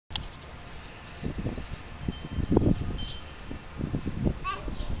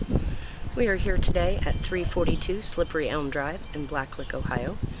We are here today at 342 Slippery Elm Drive in Blacklick,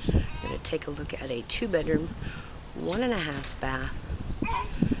 Ohio. We're going to take a look at a 2-bedroom, 1.5 bath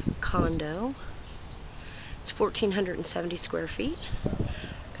condo. It's 1,470 square feet.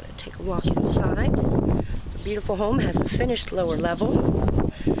 Going to take a walk inside. It's a beautiful home, has a finished lower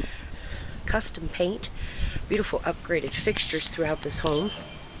level, custom paint, beautiful upgraded fixtures throughout this home.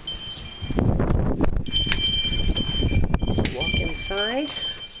 Walk inside.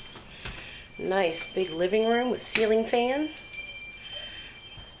 Nice big living room with ceiling fan.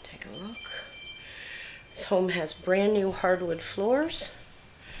 Take a look. This home has brand new hardwood floors,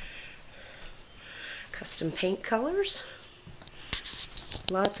 custom paint colors,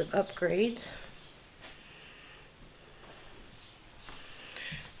 lots of upgrades,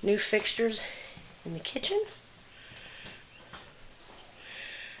 new fixtures in the kitchen,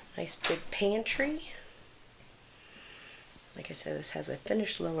 nice big pantry. Like I said, this has a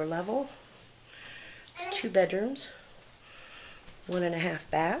finished lower level. It's 2 bedrooms, 1.5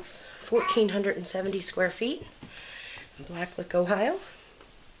 baths, 1,470 square feet in Blacklick, Ohio.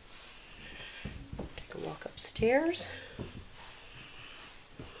 Take a walk upstairs.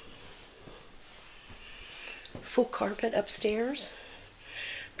 Full carpet upstairs.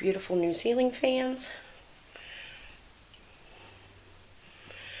 Beautiful new ceiling fans.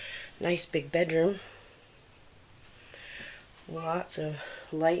 Nice big bedroom. Lots of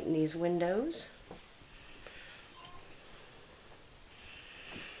light in these windows.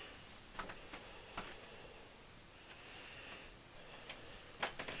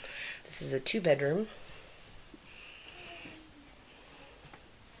 This is a 2-bedroom.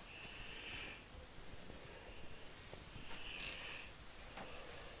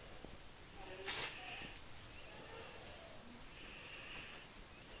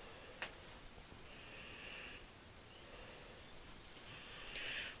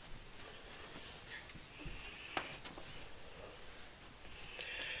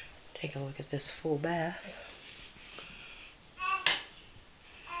 Take a look at this full bath.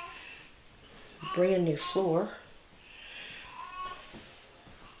 Brand new floor.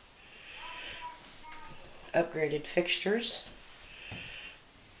 Upgraded fixtures.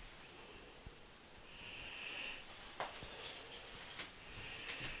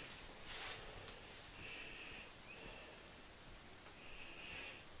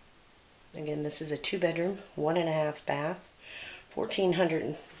 Again, this is a 2-bedroom, 1.5 bath,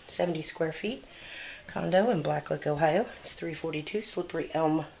 1,470 square feet condo in Blacklick, Ohio. It's 342 Slippery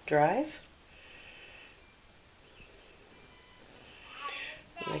Elm Drive.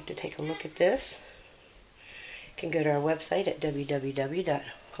 If you'd like to take a look at this, you can go to our website at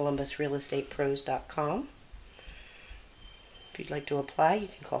www.columbusrealestatepros.com. If you'd like to apply, you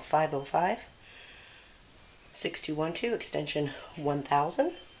can call 505-6212 extension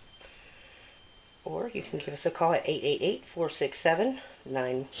 1000. Or you can give us a call at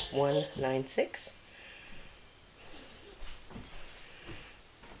 888-467-9196.